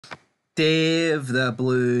Dave the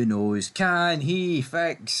Blue Nose, can he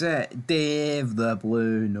fix it? Dave the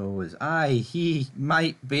Blue Nose, aye, he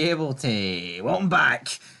might be able to. Welcome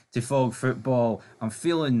back to Fog Football. I'm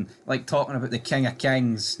feeling like talking about the King of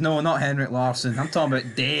Kings. No, not Henrik Larsson. I'm talking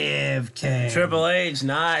about Dave King. Triple H,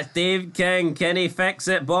 nah, it's Dave King. Can he fix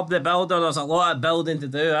it? Bob the Builder. There's a lot of building to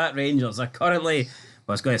do at Rangers. They're currently,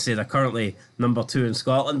 I was going to say they're currently number 2 in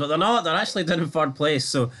Scotland, but they're not. They're actually down in 3rd place.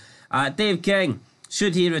 So, Dave King,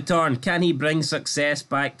 should he return? Can he bring success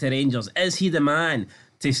back to Rangers? Is he the man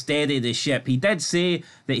to steady the ship? He did say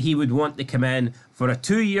that he would want to come in for a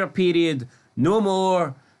 2-year period, no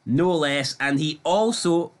more, no less. And he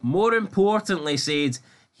also, more importantly, said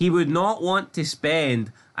he would not want to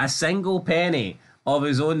spend a single penny of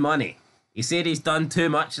his own money. He said he's done too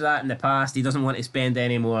much of that in the past. He doesn't want to spend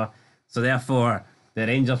any more. So therefore, the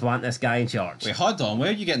Rangers want this guy in charge. Wait, hold on.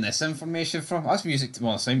 Where are you getting this information from? That's music to,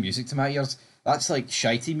 well, it's music to my ears. That's like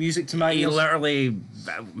shitey music to my He ears. literally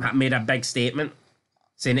made a big statement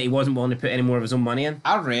saying that he wasn't willing to put any more of his own money in.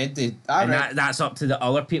 That's That's up to the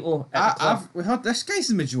other people at the club. we heard this guy's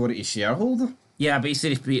the majority shareholder. Yeah, but he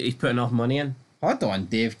said he's put enough money in. Hold on,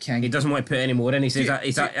 Dave King. He doesn't want to put any more in. He says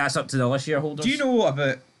Do- that's up to the other shareholders. Do you know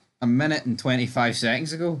about a minute and 25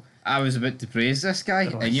 seconds ago, I was about to praise this guy,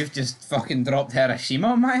 and you've just fucking dropped Hiroshima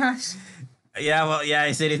on my ass? Yeah, well, yeah,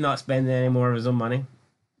 he said he's not spending any more of his own money.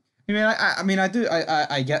 I mean, I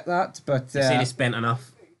get that, but He said he spent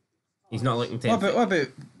enough. He's not looking to... what about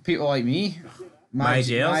people like me? My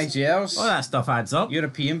Jails. All that stuff adds up.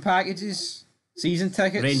 European packages, season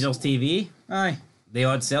tickets, Rangers TV, Aye, the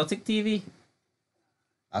odd Celtic TV.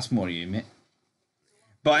 that's more you, mate.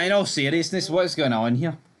 But in all seriousness, what's going on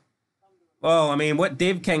here? Well, I mean, what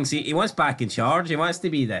Dave King see, he wants back in charge. He wants to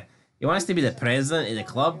be the president of the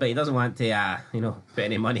club, but he doesn't want to put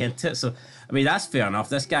any money into it. So I mean, that's fair enough.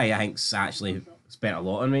 This guy, I think's actually spent a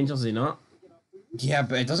lot on Rangers, is he not? Yeah,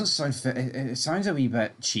 but it doesn't sound fit. It sounds a wee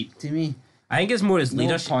bit cheap to me. I think it's more his No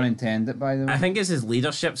leadership. pun intended, by the way. I think it's his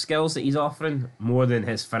leadership skills that he's offering more than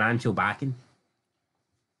his financial backing.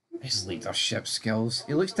 His leadership skills.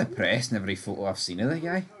 He looks depressed in every photo I've seen of the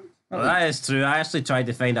guy. Well, that is true. I actually tried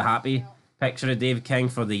to find a happy picture of Dave King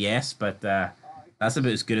for the yes, but that's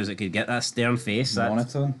about as good as it could get. That stern face.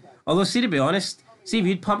 Monotone. Although, see, to be honest, see if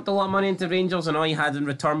you'd pumped a lot of money into Rangers and all you had in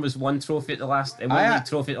return was one trophy at the last, one league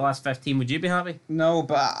trophy at the last 15, would you be happy? No,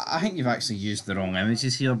 but I think you've actually used the wrong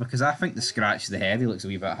images here, because I think the scratch of the head, he looks a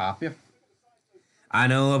wee bit happier. I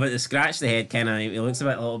know, but the scratch the head kind of, he looks a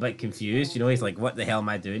little bit confused. You know, he's like, what the hell am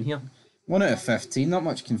I doing here? 1 out of 15, not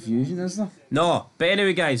much confusion, is there? No, but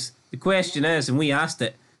anyway, guys, the question is, and we asked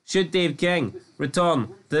it, should Dave King return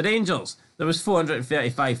to the Rangers? There was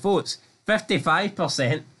 435 votes,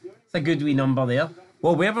 55%. It's a good wee number there.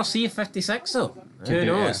 Will we ever see a 56 though? Who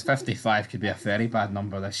knows? 55 could be a very bad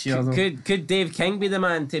number this year, though. Could Dave King be the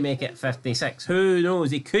man to make it 56? Who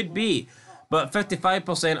knows? He could be. But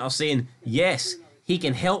 55% are saying yes, he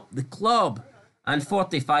can help the club. And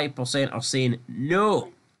 45% are saying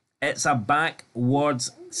no, it's a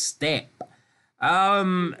backwards step.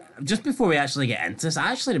 Just before we actually get into this,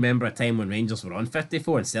 I actually remember a time when Rangers were on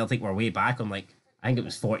 54 and Celtic were way back on, like, I think it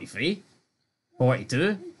was 43,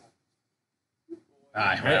 42.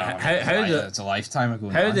 Aye, it's a lifetime ago.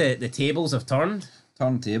 How the tables have turned,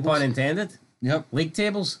 turntables. pun intended. Yep. League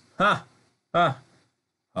tables.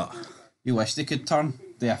 You wish they could turn.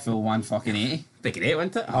 They a full 180. Big 8,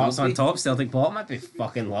 wasn't it? Hearts on top, Celtic bottom. That'd be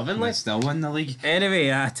fucking loving, They like. still win the league. Anyway,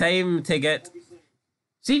 time to get...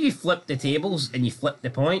 See if you flip the tables and you flip the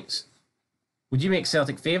points, would you make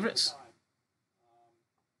Celtic favourites?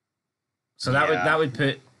 So that would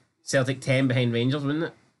put Celtic 10 behind Rangers, wouldn't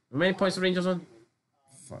it? How many points are Rangers on?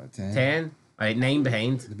 10. 10. Alright, 9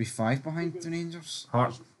 behind. There'd be 5 behind the Rangers.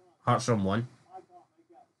 Hearts are on 1.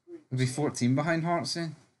 There'd be 14 behind Hearts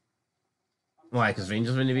then. Why? Because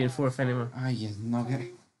Rangers wouldn't be in 4th anymore. Aye, you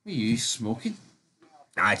nugget. What are you smoking?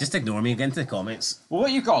 Just ignore me. Get into the comments. Well,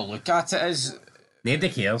 what you've got to look at it is... Nobody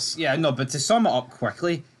cares. Yeah, no, but to sum it up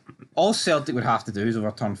quickly, all Celtic would have to do is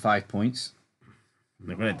overturn 5 points.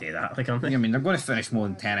 They're going to do that, like, aren't they? I mean, they're going to finish more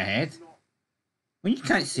than 10 ahead. When you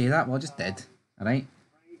can't say that, well, I just did. Alright?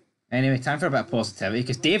 Anyway, time for a bit of positivity,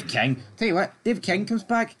 because Dave King... Tell you what, Dave King comes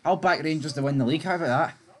back, I'll back Rangers to win the league. How about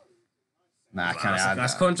that? Nah, I can't add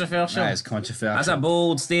That's that. controversial. That is controversial. That's a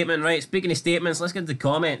bold statement, right? Speaking of statements, let's get to the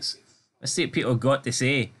comments. Let's see what people got to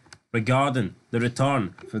say regarding the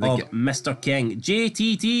return of Mr. King.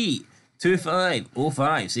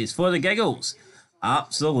 JTT2505 says, for the giggles.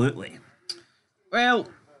 Absolutely. Well,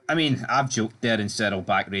 I mean, I've joked there and said I'll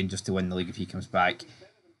back Rangers to win the league if he comes back.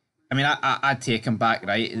 I mean, I'd take him back,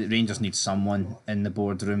 right? Rangers need someone in the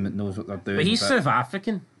boardroom that knows what they're doing. But he's South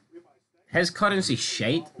African. His currency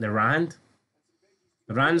shite. The rand.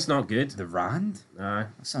 The rand's not good. The Rand? Aye.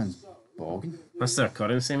 That sounds bogging. That's their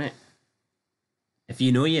currency, mate. If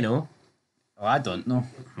you know, you know. Well, I don't know.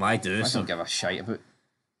 Well, I do. I So don't give a shite about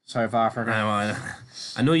South Africa.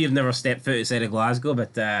 I know you've never stepped foot outside of Glasgow,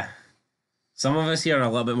 but some of us here are a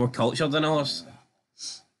little bit more cultured than others.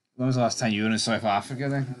 When was the last time you were in South Africa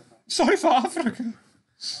then? South Africa?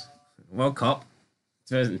 World Cup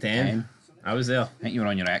 2010. Ten. I was there. I think you were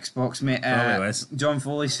on your Xbox, mate. Probably was. John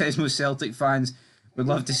Foley says most Celtic fans would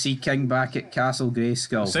love to see King back at Castle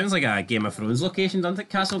Grayskull. Sounds like a Game of Thrones location, doesn't it?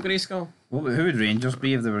 Castle Grayskull. Who would Rangers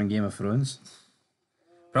be if they were in Game of Thrones?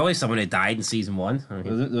 Probably someone who died in season 1. I They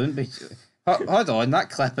mean, wouldn't be. Hold on, that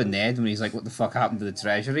clip of Ned when he's like, "What the fuck happened to the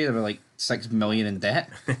treasury?" They were like 6 million in debt.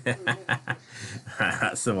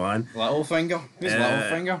 that's the one. Littlefinger, who's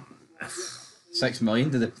Littlefinger? 6 million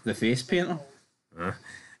to the face painter.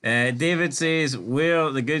 David says, where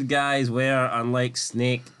the good guys were, unlike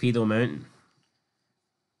Snake Pedo Mountain.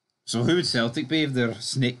 So who would Celtic be if they're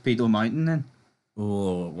Snake Pedo Mountain then?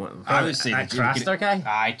 Oh, what, I would say that the Craster guy?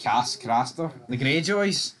 Aye, Craster. The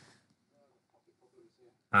Greyjoys.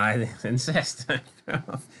 Aye, the incest.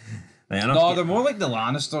 No, they're more like the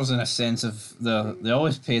Lannisters in a sense of they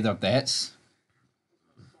always pay their debts.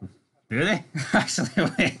 Do they? Actually,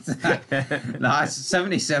 wait. Nah, it's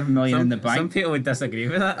 77 million in the bank. Some people would disagree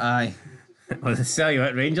with that. Aye. Well, they tell you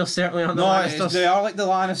what, Rangers certainly aren't the No, Lannisters. they are like the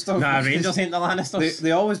Lannisters. Nah, Rangers ain't the Lannisters.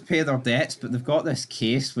 They always pay their debts, but they've got this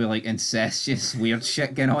case with like incestuous weird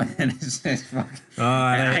shit going on, and it's fucking.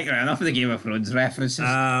 I think enough of the Game of Thrones references.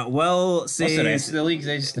 Will What's the rest says of the league?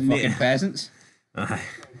 They're just the fucking peasants.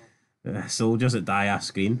 soldiers that die off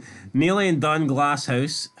screen. Nearly and done glass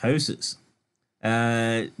houses.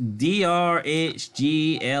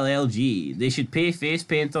 DRHGLLG. They should pay face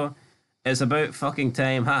painter. It's about fucking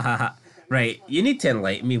time. Ha ha ha. Right, you need to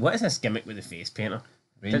enlighten me. What is this gimmick with the face painter?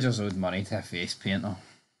 Rangers owed money to a face painter,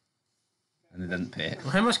 and they didn't pay it.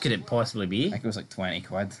 Well, how much could it possibly I be? think it was like 20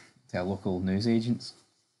 quid to a local news agents.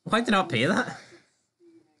 Why did they not pay that?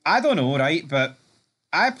 I don't know, right? But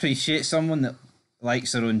I appreciate someone that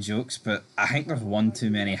likes their own jokes, but I think there's one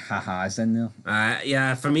too many ha-has in there.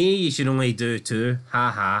 Yeah, for me, you should only do 2.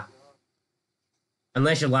 Ha ha.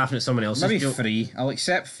 Unless you're laughing at someone else's Maybe joke. 3. I'll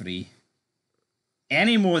accept 3.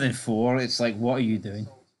 Any more than 4, it's like, what are you doing?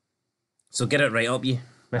 So get it right up, you,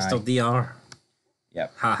 Mr. Aye. DR.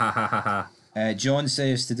 Yep. Ha ha ha ha ha. John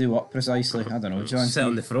says to do what precisely? I don't know, John. Sit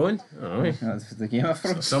on the throne. Oh, The Game of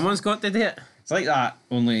Thrones. someone's got to do it. It's like that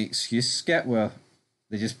only excuse skit where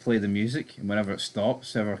they just play the music, and whenever it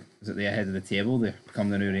stops, whoever is at the head of the table, they become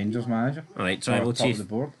the new Rangers manager. All right, Or tribal top chief. of the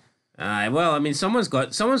board. Well, I mean, someone's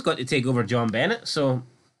got to take over John Bennett, so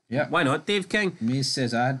Yeah. why not Dave King? Maze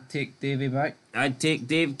says I'd take Davey back. I'd take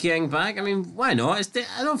Dave King back. I mean, why not?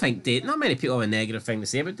 I don't think not many people have a negative thing to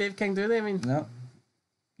say about Dave King, do they? I mean, No.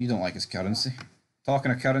 You don't like his currency.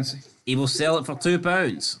 Talking of currency. he will sell it for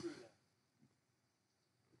 £2.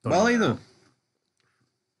 Will he though?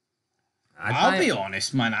 I'll be honest.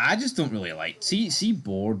 honest, man. I just don't really like see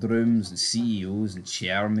boardrooms and CEOs and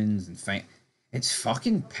chairmans and things. It's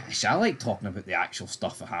fucking pish. I like talking about the actual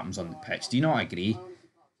stuff that happens on the pitch. Do you not agree?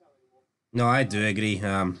 No, I do agree.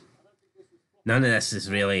 None of this is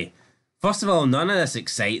really. First of all, none of this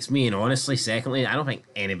excites me, and honestly, secondly, I don't think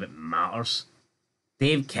any of it matters.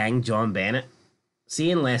 Dave King, John Bennett.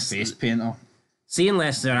 Seeing less Face painter,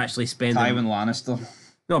 they're actually spending. Tywin Lannister,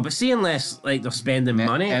 No, but seeing less like they're spending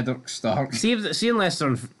money. Eddard Stark. Seeing less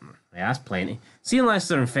they're. Yeah, that's plenty. Seeing less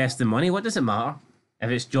they're investing money. What does it matter if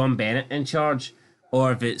it's John Bennett in charge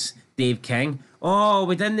or if it's Dave King? Oh,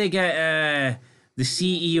 we didn't get the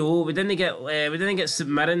CEO. We didn't get St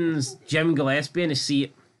Mirren's Jim Gillespie in the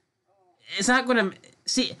seat. Is that going to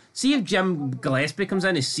see if Jim Gillespie comes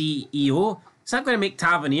in as CEO? Is that going to make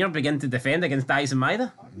Tavernier begin to defend against Dyson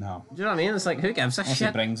Maida? No. Do you know what I mean? It's like, who gives a Unless he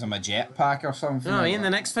shit? brings him a jetpack or something. You know what I mean? The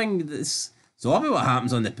next thing is it's all about what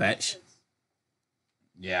happens on the pitch.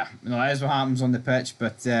 Yeah, no, that is what happens on the pitch.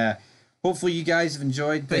 But hopefully you guys have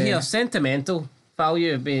enjoyed. But here, sentimental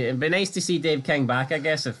value. It'd be nice to see Dave King back, I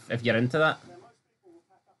guess, if you're into that.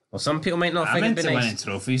 Well, some people might not I'm think it'd into be winning nice.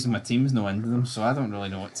 trophies and my team's no into them, so I don't really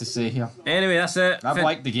know what to say here. Anyway, that's it. I've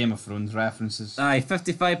liked the Game of Thrones references. Aye,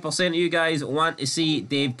 55% of you guys want to see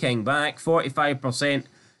Dave King back. 45%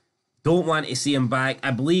 don't want to see him back.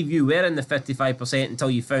 I believe you were in the 55%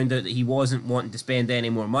 until you found out that he wasn't wanting to spend any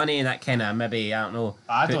more money, and that kind of maybe, I don't know.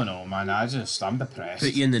 I don't know, man. I'm depressed.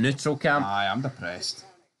 Put you in the neutral camp. Aye, I'm depressed.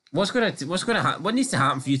 What needs to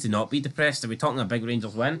happen for you to not be depressed? Are we talking a big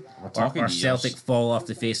Rangers win? We're talking or years. Celtic fall off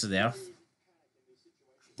the face of the earth?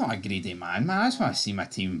 Not a greedy man. I just want to see my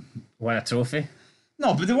team. Win a trophy?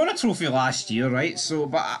 No, but they won a trophy last year, right? So,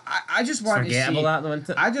 but I just want to see. Forgettable that though, isn't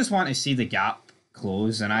it? I just want to see the gap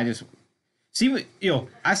close, and I just see what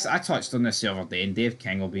I touched on this the other day, and Dave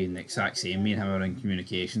King will be in the exact same. Me and him are in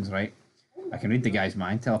communications, right? I can read the guy's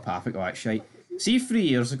mind, telepathic, all that shit. See, 3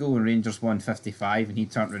 years ago when Rangers won 55, and he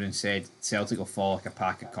turned around and said Celtic will fall like a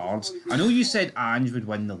pack of cards. I know you said Ange would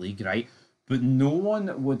win the league, right? But no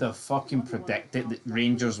one would have fucking predicted that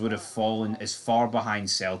Rangers would have fallen as far behind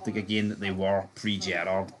Celtic again that they were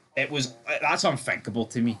pre-Gerrard. That's unthinkable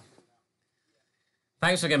to me.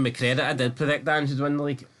 Thanks for giving me credit. I did predict Ange would win the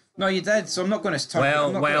league. No, you did, so I'm not going to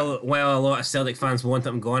turn... Well, a lot of Celtic fans want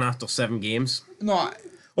him gone after 7 games. No,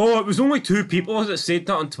 it was only 2 people that said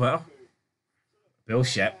that on Twitter.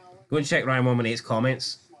 Bullshit. Go and check Ryan 118's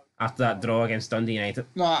comments after that draw against Dundee United.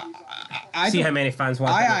 no, I See how many fans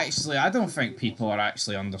want it. I don't think people are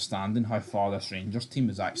actually understanding how far this Rangers team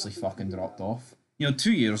has actually fucking dropped off.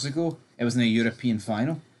 2 years ago, it was in a European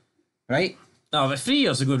final, right? No, but 3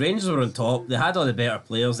 years ago, Rangers were on top. They had all the better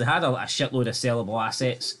players. They had a shitload of sellable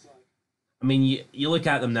assets. I mean, you look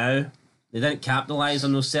at them now, they didn't capitalise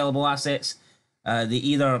on those sellable assets. They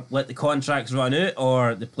either let the contracts run out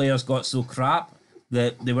or the players got so crap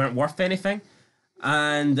that they weren't worth anything.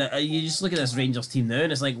 And you just look at this Rangers team now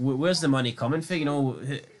and it's like, where's the money coming for?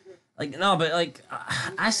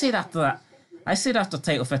 I said after that, I said after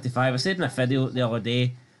Title 55, I said in a video the other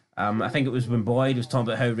day, I think it was when Boyd was talking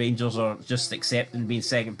about how Rangers are just accepting being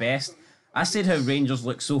second best. I said how Rangers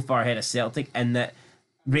look so far ahead of Celtic and that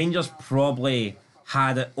Rangers probably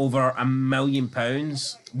had over £1 million,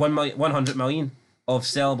 100 million of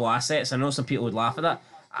sellable assets. I know some people would laugh at that.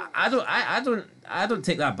 I don't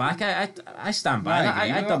take that back. I stand by that.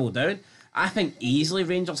 I double down. I think easily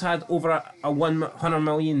Rangers had over a 100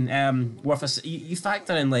 million worth of... You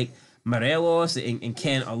factor in like Morelos and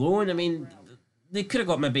Kent alone. I mean, they could have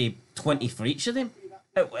got maybe 20 for each of them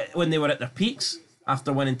when they were at their peaks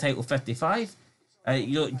after winning Title 55.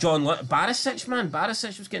 John Barisic, man.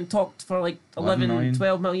 Barisic was getting talked for like 11,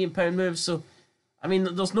 12 million pound moves. So, I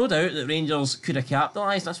mean, there's no doubt that Rangers could have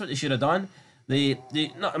capitalised. That's what they should have done.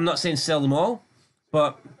 I'm not saying sell them all,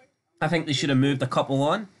 but I think they should have moved a couple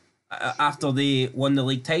on after they won the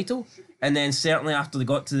league title, and then certainly after they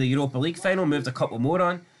got to the Europa League final, moved a couple more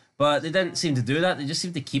on. But they didn't seem to do that. They just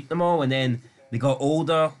seemed to keep them all, and then they got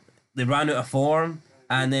older, they ran out of form,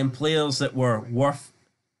 and then players that were worth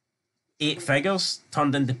 8 figures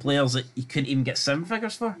turned into players that you couldn't even get 7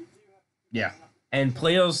 figures for. Yeah. And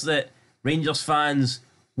players that Rangers fans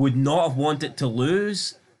would not have wanted to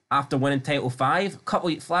lose after winning Title 5,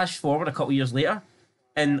 flash forward a couple years later,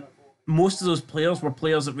 and most of those players were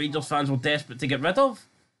players that Rangers fans were desperate to get rid of.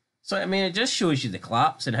 So, I mean, it just shows you the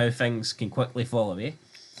collapse and how things can quickly fall away.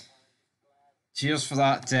 Cheers for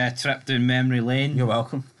that trip down memory lane. You're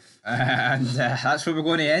welcome. And that's where we're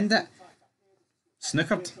going to end it.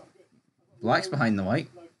 Snookered. Black's behind the white.